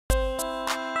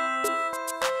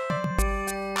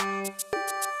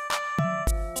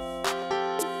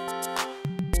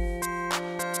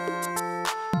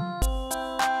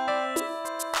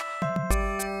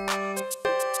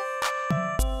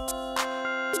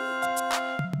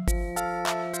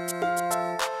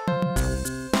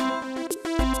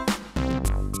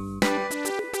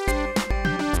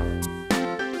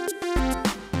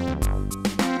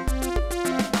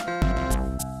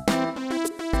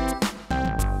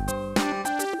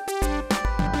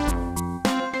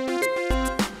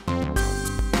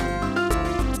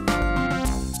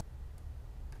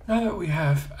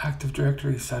Active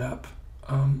Directory setup,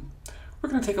 we're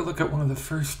going to take a look at one of the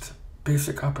first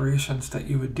basic operations that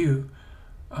you would do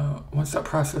once that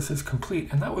process is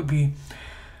complete, and that would be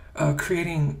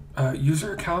creating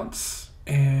user accounts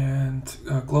and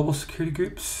global security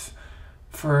groups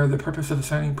for the purpose of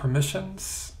assigning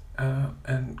permissions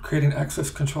and creating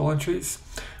access control entries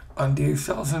on DA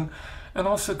cells, and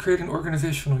also creating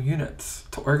organizational units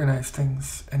to organize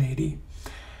things in AD.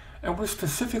 And we're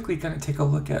specifically going to take a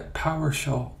look at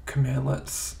PowerShell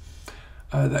commandlets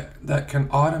that can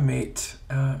automate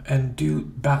and do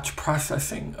batch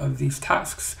processing of these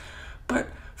tasks. But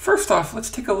first off,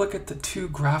 let's take a look at the two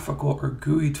graphical or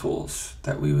GUI tools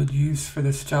that we would use for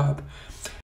this job.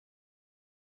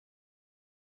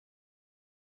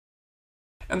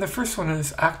 And the first one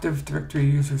is Active Directory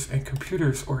Users and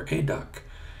Computers, or ADUC.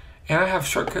 And I have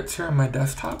shortcuts here on my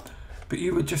desktop, but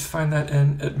you would just find that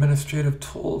in Administrative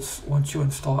Tools once you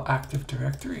install Active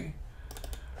Directory.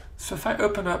 So if I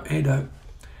open up ADUC,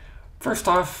 first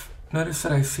off, notice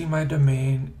that I see my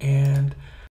domain, and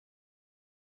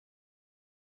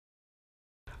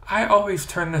I always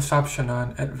turn this option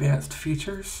on, Advanced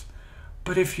Features.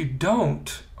 But if you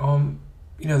don't,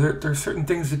 there are certain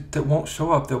things that won't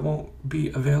show up, that won't be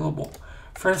available.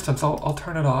 For instance, I'll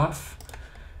turn it off,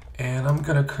 and I'm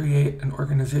going to create an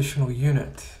organizational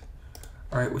unit,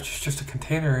 all right, which is just a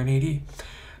container in AD.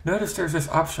 Notice there's this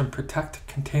option, Protect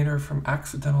Container from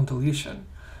Accidental Deletion,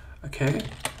 okay?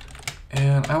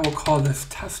 And I will call this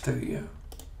Test OU,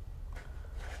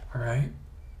 all right?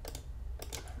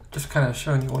 Just kind of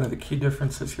showing you one of the key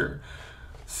differences here.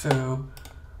 So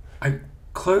I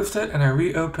closed it and I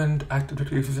reopened Active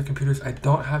Directory Users and Computers. I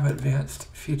don't have Advanced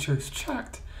Features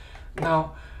checked.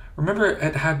 Now, remember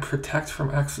it had Protect from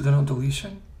Accidental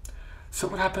Deletion? So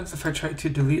what happens if I try to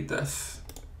delete this?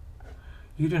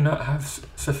 You do not have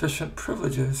sufficient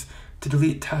privileges to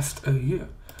delete Test OU.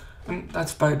 And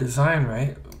that's by design,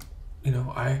 right?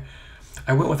 I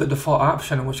went with the default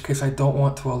option, in which case I don't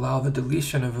want to allow the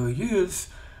deletion of OUs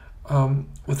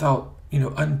without,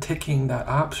 unticking that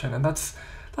option. And that's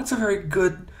a very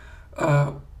good,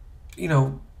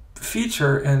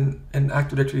 feature in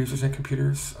Active Directory Users and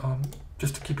Computers,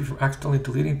 just to keep you from accidentally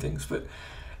deleting things. But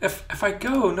if I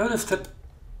go, notice that,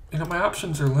 my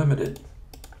options are limited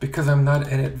because I'm not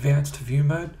in advanced view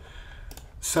mode.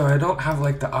 So I don't have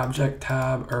like the object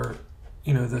tab or,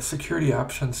 the security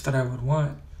options that I would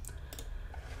want.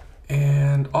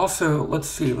 And also, let's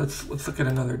see, let's look at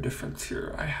another difference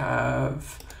here. I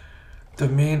have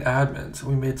domain admins.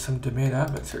 We made some domain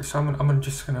admins here. So I'm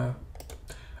just gonna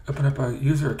open up a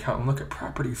user account and look at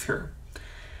properties here.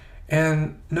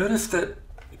 And notice the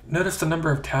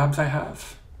number of tabs I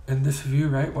have in this view,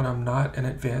 right, when I'm not in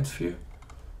advanced view.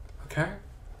 Okay,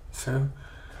 so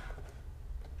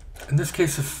in this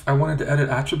case, if I wanted to edit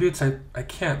attributes, I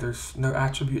can't. There's no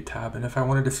attribute tab. And if I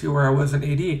wanted to see where I was in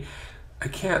AD, I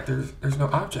can't. There's no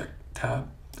object tab.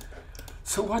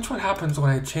 So watch what happens when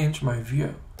I change my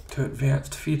view to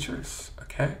advanced features,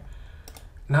 okay?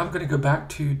 Now I'm going to go back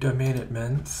to domain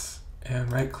admins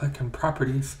and right click in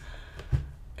properties.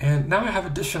 And now I have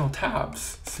additional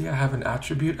tabs. See, I have an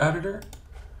attribute editor.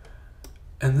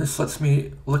 And this lets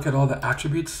me look at all the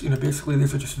attributes. Basically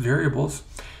these are just variables.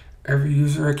 Every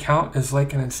user account is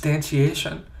like an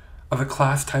instantiation of a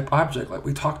class type object, like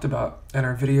we talked about in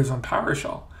our videos on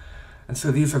PowerShell. And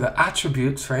so these are the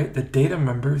attributes, right? The data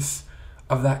members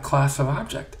of that class of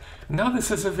object. Now this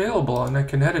is available and I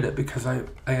can edit it because I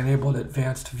enabled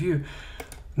advanced view.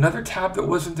 Another tab that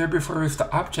wasn't there before is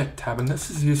the object tab. And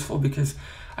this is useful because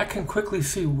I can quickly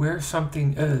see where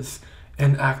something is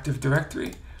in Active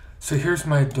Directory. So here's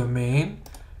my domain,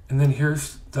 and then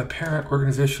here's the parent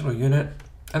organizational unit,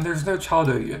 and there's no child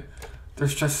OU.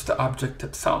 There's just the object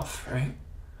itself, right?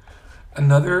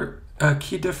 Another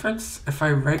key difference, if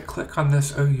I right click on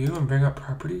this OU and bring up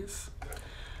properties,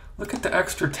 look at the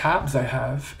extra tabs I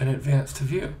have in advanced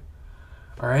view.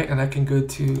 All right, and I can go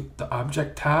to the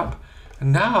object tab,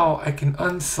 and now I can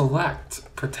unselect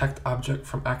Protect Object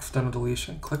from Accidental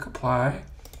Deletion, click apply,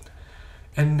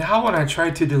 and now when I try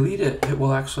to delete it, it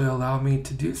will actually allow me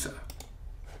to do so.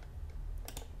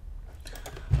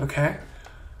 Okay,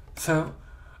 so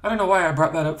I don't know why I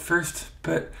brought that up first,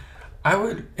 but I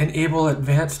would enable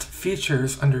advanced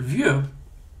features under view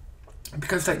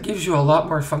because that gives you a lot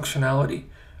more functionality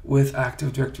with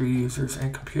Active Directory Users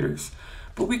and Computers.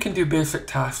 But we can do basic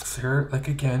tasks here, like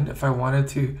again, if I wanted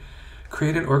to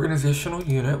create an organizational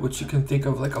unit, which you can think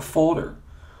of like a folder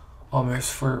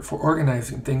almost for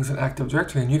organizing things in Active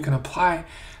Directory, and you can apply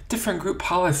different group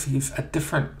policies at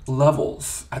different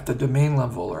levels, at the domain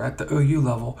level or at the OU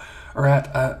level, or at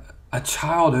a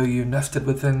child OU nested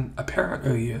within a parent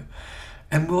OU.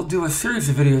 And we'll do a series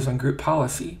of videos on group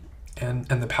policy and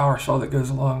the PowerShell that goes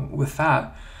along with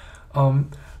that.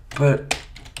 But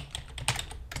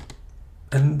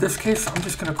in this case, I'm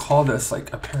just going to call this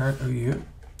like a parent OU.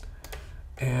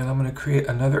 And I'm going to create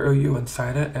another OU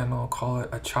inside it, and I'll call it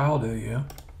a child OU.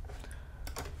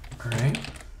 All right.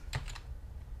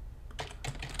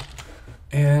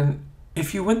 And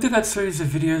if you went through that series of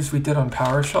videos we did on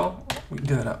PowerShell, we can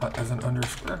do that as an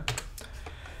underscore.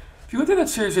 If you went through that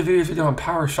series of videos we did on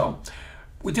PowerShell,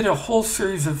 we did a whole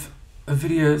series of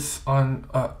videos on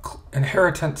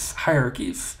inheritance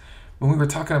hierarchies when we were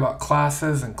talking about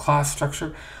classes and class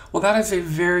structure. Well, that is a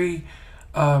very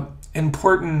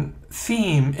important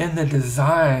theme in the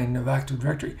design of Active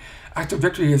Directory. Active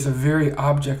Directory is a very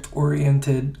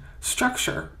object-oriented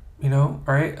structure, you know,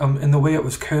 right? In the way it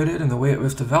was coded and the way it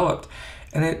was developed.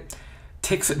 And it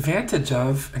takes advantage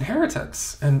of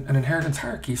inheritance and an inheritance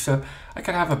hierarchy. So I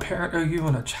could have a parent OU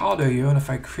and a child OU, and if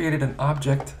I created an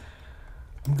object,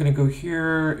 I'm going to go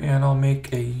here and I'll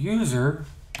make a user.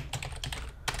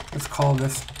 Let's call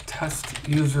this test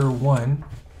user 1.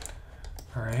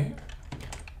 All right.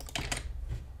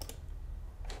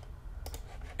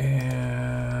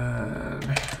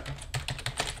 And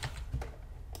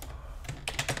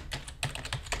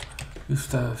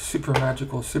just a super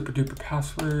magical, super duper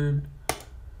password.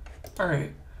 All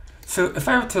right. So if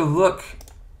I were to look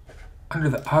under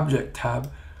the object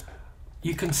tab,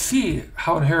 you can see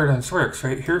how inheritance works,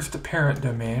 right? Here's the parent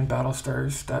domain,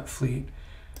 battlestars.fleet.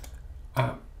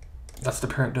 That's the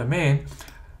parent domain.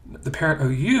 The parent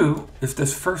OU is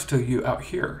this first OU out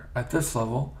here at this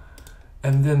level.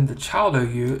 And then the child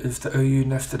OU is the OU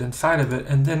nested inside of it.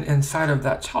 And then inside of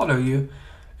that child OU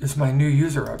is my new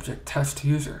user object, test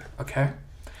user, okay?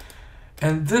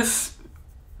 And this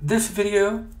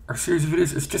video, or series of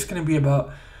videos, is just gonna be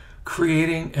about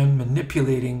creating and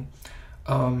manipulating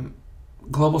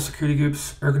global security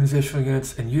groups, organizational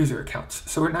units, and user accounts.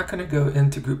 So we're not gonna go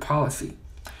into group policy.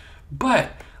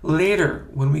 But later,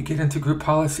 when we get into group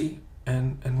policy,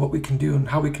 and what we can do and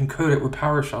how we can code it with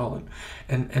PowerShell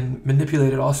and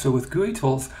manipulate it also with GUI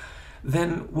tools,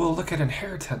 then we'll look at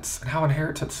inheritance and how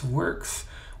inheritance works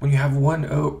when you have one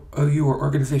OU or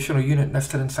organizational unit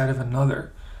nested inside of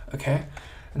another, okay?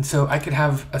 And so I could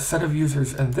have a set of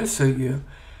users in this OU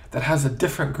that has a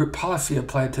different group policy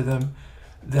applied to them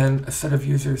than a set of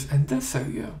users in this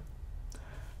OU.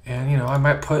 And, you know, I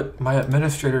might put my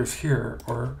administrators here,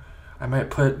 or I might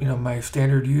put, you know, my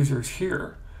standard users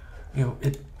here. You know,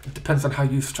 it depends on how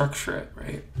you structure it,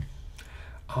 right?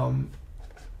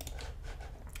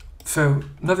 So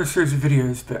another series of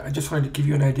videos, but I just wanted to give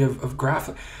you an idea of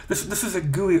graphic. This is a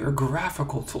GUI or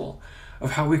graphical tool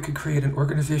of how we could create an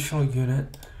organizational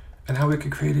unit and how we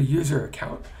could create a user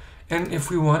account. And if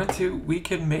we wanted to, we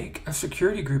can make a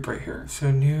security group right here.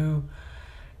 So new,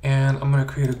 and I'm going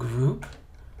to create a group.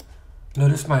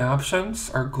 Notice my options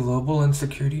are global and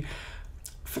security.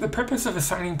 For the purpose of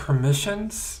assigning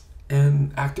permissions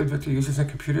in Active Directory users and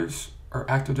computers, or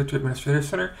Active Directory Administrator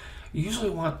Center, you usually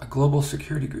want a global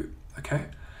security group, okay?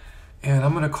 And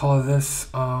I'm going to call this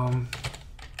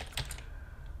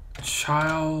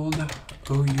child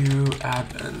OU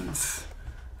admins.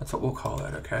 That's what we'll call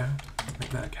it, okay? Make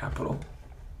that capital.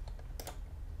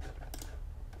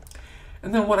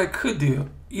 And then what I could do,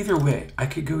 either way, I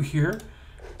could go here,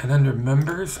 and under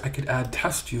members, I could add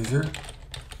test user.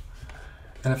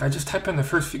 And if I just type in the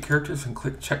first few characters and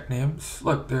click check names,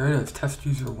 look, there it is, test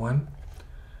user 1.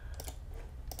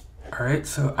 All right,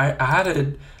 so I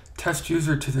added test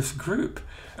user to this group,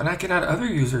 and I can add other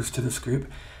users to this group,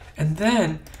 and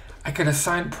then I could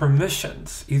assign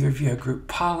permissions, either via group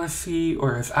policy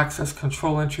or as access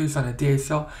control entries on a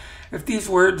DSL. If these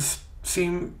words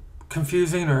seem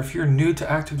confusing, or if you're new to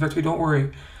Active Directory, don't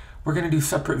worry. We're going to do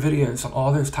separate videos on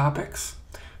all those topics.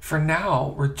 For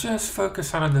now, we're just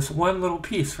focused on this one little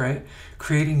piece, right?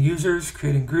 Creating users,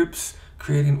 creating groups,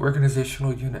 creating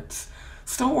organizational units.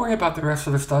 So don't worry about the rest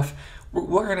of the stuff.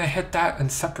 We're going to hit that in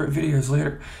separate videos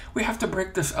later. We have to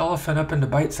break this elephant up into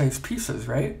bite-sized pieces,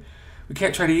 right? We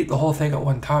can't try to eat the whole thing at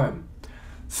one time.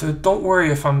 So don't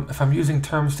worry if I'm using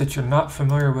terms that you're not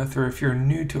familiar with, or if you're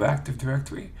new to Active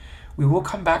Directory. We will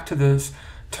come back to those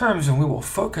terms and we will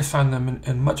focus on them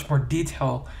in much more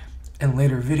detail in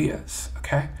later videos,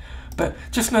 okay? But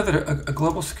just know that a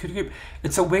global security group,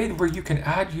 it's a way where you can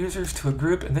add users to a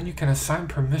group and then you can assign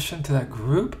permission to that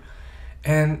group.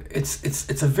 And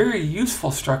it's a very useful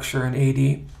structure in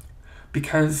AD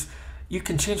because you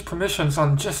can change permissions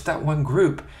on just that one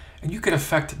group, and you could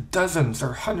affect dozens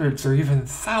or hundreds or even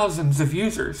thousands of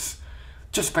users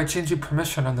just by changing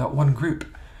permission on that one group.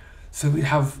 So we'd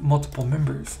have multiple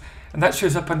members. And that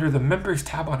shows up under the members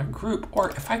tab on a group. Or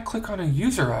if I click on a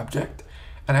user object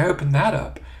and I open that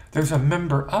up, there's a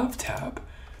member of tab.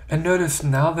 And notice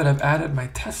now that I've added my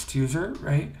test user,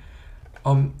 right,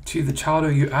 to the child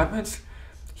OU admins,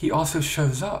 he also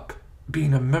shows up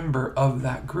being a member of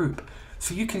that group.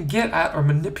 So you can get at or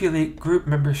manipulate group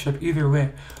membership either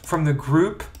way, from the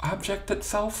group object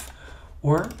itself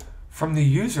or from the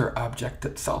user object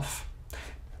itself.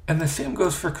 And the same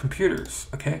goes for computers,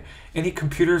 okay? Any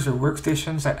computers or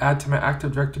workstations I add to my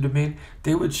Active Directory domain,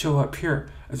 they would show up here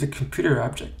as a computer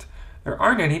object. There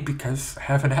aren't any because I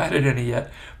haven't added any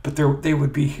yet, but they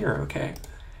would be here, okay?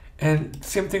 And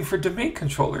same thing for domain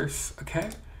controllers, okay?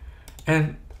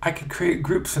 And I can create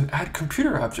groups and add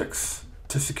computer objects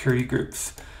to security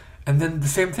groups. And then the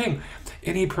same thing,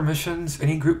 any permissions,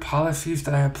 any group policies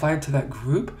that I applied to that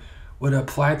group would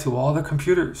apply to all the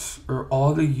computers or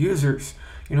all the users,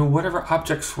 you know, whatever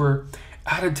objects were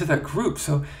added to that group.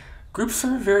 So groups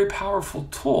are a very powerful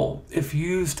tool if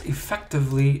used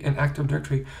effectively in Active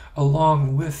Directory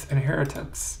along with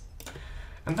inheritance.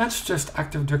 And that's just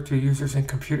Active Directory users and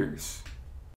computers.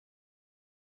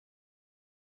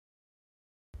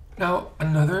 Now,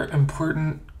 another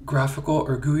important graphical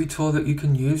or GUI tool that you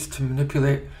can use to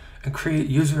manipulate and create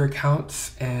user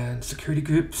accounts and security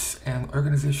groups and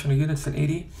organizational units in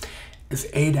AD is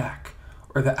ADAC,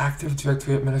 or the Active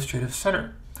Directory Administrative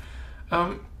Center.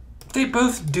 They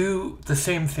both do the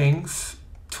same things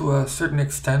to a certain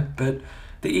extent, but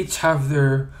they each have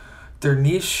their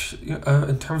niche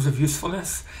in terms of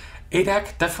usefulness.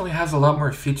 ADAC definitely has a lot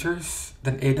more features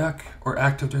than ADUC or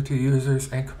Active Directory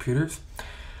users and computers.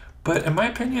 But in my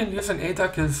opinion, using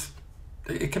ADUC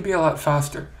it can be a lot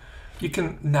faster. You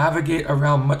can navigate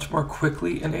around much more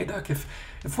quickly in ADUC.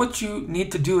 If what you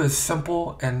need to do is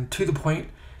simple and to the point,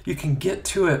 you can get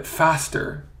to it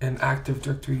faster in Active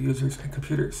Directory users and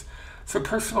computers. So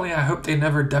personally, I hope they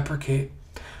never deprecate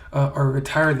or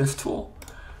retire this tool.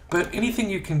 But anything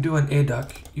you can do in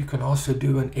ADUC, you can also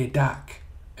do in ADAC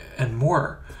and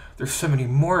more. There's so many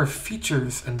more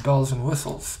features and bells and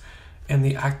whistles in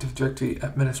the Active Directory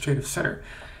Administrative Center.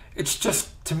 It's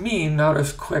just, to me, not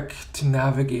as quick to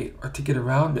navigate or to get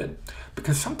around it,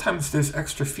 because sometimes those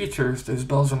extra features, those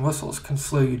bells and whistles, can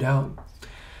slow you down.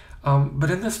 But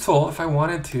in this tool, if I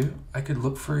wanted to, I could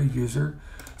look for a user.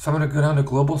 So I'm going to go down to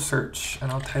global search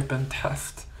and I'll type in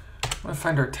test. I'm going to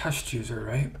find our test user,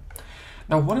 right?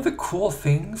 Now, one of the cool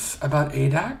things about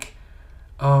ADAC,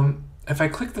 if I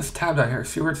click this tab down here,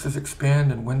 see where it says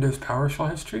expand and Windows PowerShell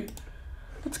history?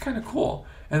 That's kind of cool.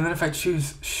 And then if I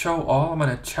choose show all, I'm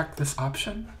going to check this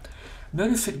option.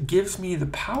 Notice it gives me the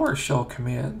PowerShell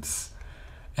commands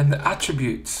and the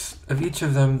attributes of each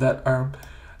of them that are,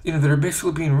 that are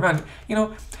basically being run.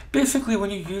 Basically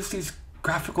when you use these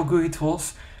graphical GUI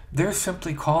tools, they're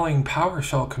simply calling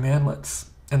PowerShell commandlets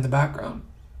in the background,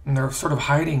 and they're sort of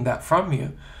hiding that from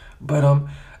you. But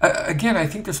again, I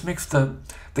think this makes the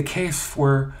case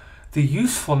for the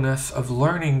usefulness of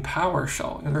learning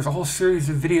PowerShell. And there's a whole series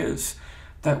of videos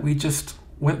that we just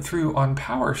went through on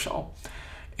PowerShell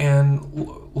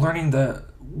and learning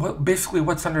basically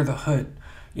what's under the hood.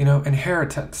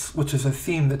 Inheritance, which is a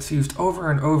theme that's used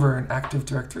over and over in Active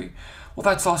Directory. Well,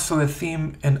 that's also a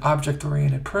theme in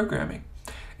object-oriented programming,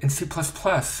 in C++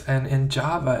 and in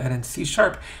Java and in C#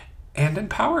 and in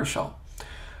PowerShell.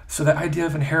 So the idea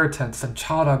of inheritance and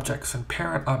child objects and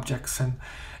parent objects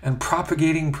and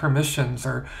propagating permissions,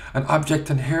 or an object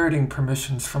inheriting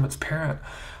permissions from its parent,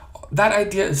 that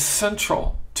idea is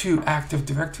central to Active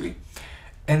Directory.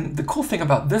 And the cool thing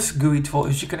about this GUI tool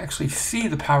is you can actually see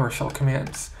the PowerShell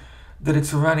commands that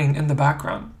it's running in the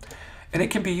background. And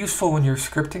it can be useful when you're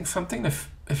scripting something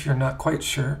if you're not quite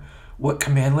sure what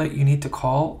commandlet you need to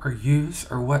call or use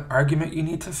or what argument you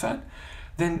need to set.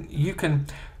 Then you can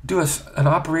do an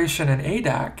operation in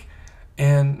ADAC,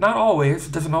 and not always,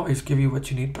 it doesn't always give you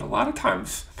what you need, but a lot of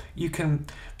times you can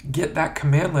get that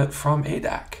commandlet from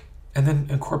ADAC and then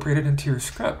incorporate it into your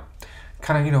script.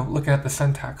 Kind of, looking at the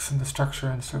syntax and the structure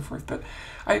and so forth. But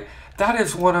that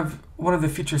is one of the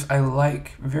features I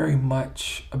like very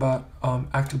much about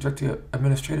Active Directory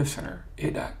Administrative Center,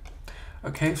 ADAC.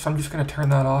 Okay, so I'm just going to turn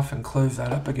that off and close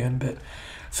that up again. But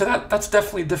so that's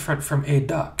definitely different from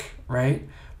ADUC, right?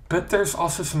 But there's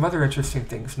also some other interesting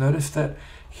things. Notice that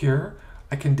here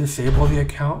I can disable the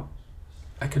account.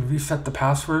 I can reset the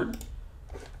password.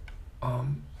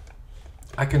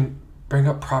 I can bring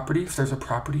up properties. There's a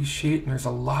properties sheet, and there's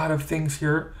a lot of things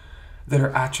here that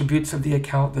are attributes of the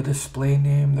account: the display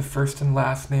name, the first and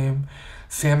last name,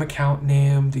 SAM account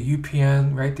name, the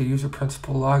UPN, right, the user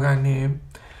principal logon name.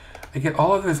 I get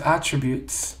all of those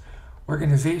attributes: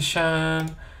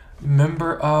 organization,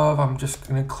 member of, I'm just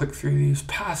going to click through these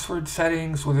password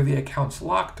settings, whether the account's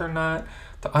locked or not,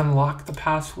 to unlock the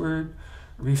password,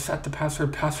 reset the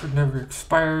password, password never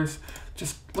expires.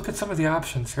 Just look at some of the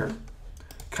options here.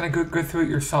 Kind of go through it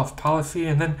yourself, policy,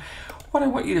 and then what I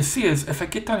want you to see is if I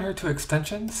get down here to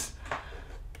extensions,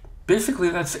 basically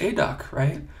that's ADUC,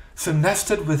 right? So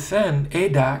nested within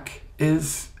ADAC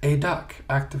is ADUC,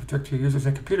 Active Directory Users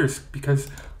and Computers, because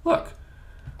look,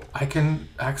 I can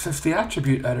access the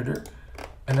attribute editor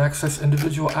and access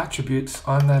individual attributes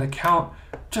on that account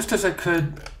just as I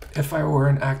could if I were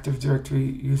an Active Directory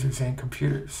Users and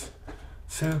Computers.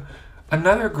 So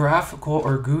another graphical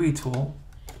or GUI tool,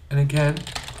 and again,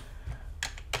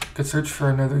 I could search for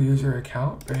another user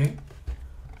account, right?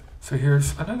 So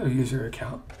here's another user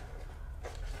account,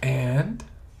 and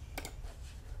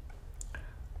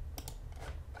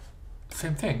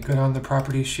same thing, go down the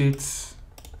property sheets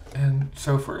and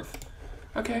so forth.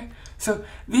 Okay, so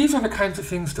these are the kinds of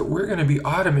things that we're going to be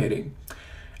automating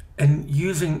and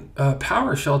using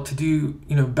PowerShell to do,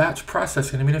 batch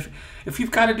processing. I mean, if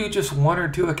you've got to do just 1 or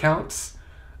 2 accounts,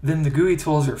 then the GUI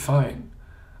tools are fine.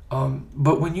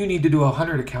 But when you need to do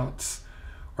 100 accounts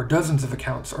or dozens of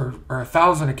accounts or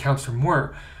 1,000 accounts or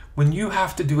more, when you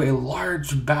have to do a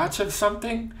large batch of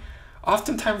something,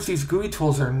 oftentimes these GUI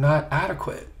tools are not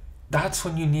adequate. That's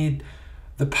when you need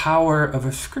the power of a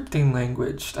scripting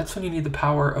language. That's when you need the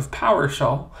power of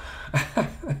PowerShell.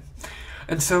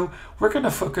 And so we're going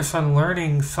to focus on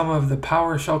learning some of the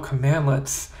PowerShell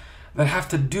commandlets that have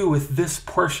to do with this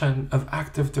portion of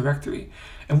Active Directory.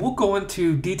 And we'll go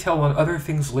into detail on other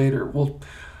things later. We'll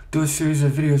do a series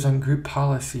of videos on group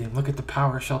policy and look at the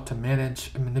PowerShell to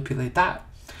manage and manipulate that,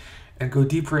 and go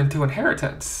deeper into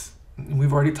inheritance. And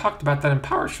we've already talked about that in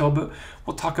PowerShell, but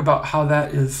we'll talk about how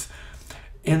that is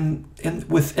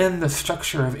within the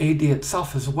structure of AD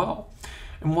itself as well.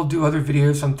 And we'll do other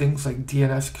videos on things like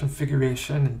DNS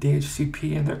configuration and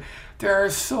DHCP, and there are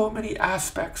so many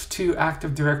aspects to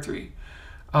Active Directory.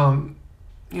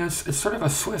 It's sort of a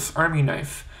Swiss Army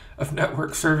knife of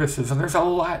network services, and there's a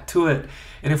lot to it.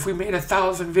 And if we made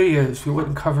 1,000 videos, we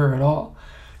wouldn't cover it all.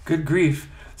 Good grief.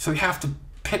 So we have to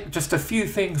pick just a few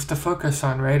things to focus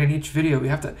on, right? In each video, we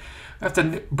have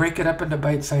to break it up into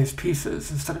bite-sized pieces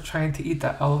instead of trying to eat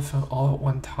that elephant all at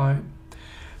one time.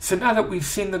 So now that we've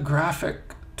seen the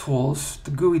graphic tools,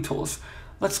 the GUI tools,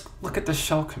 let's look at the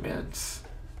shell commands.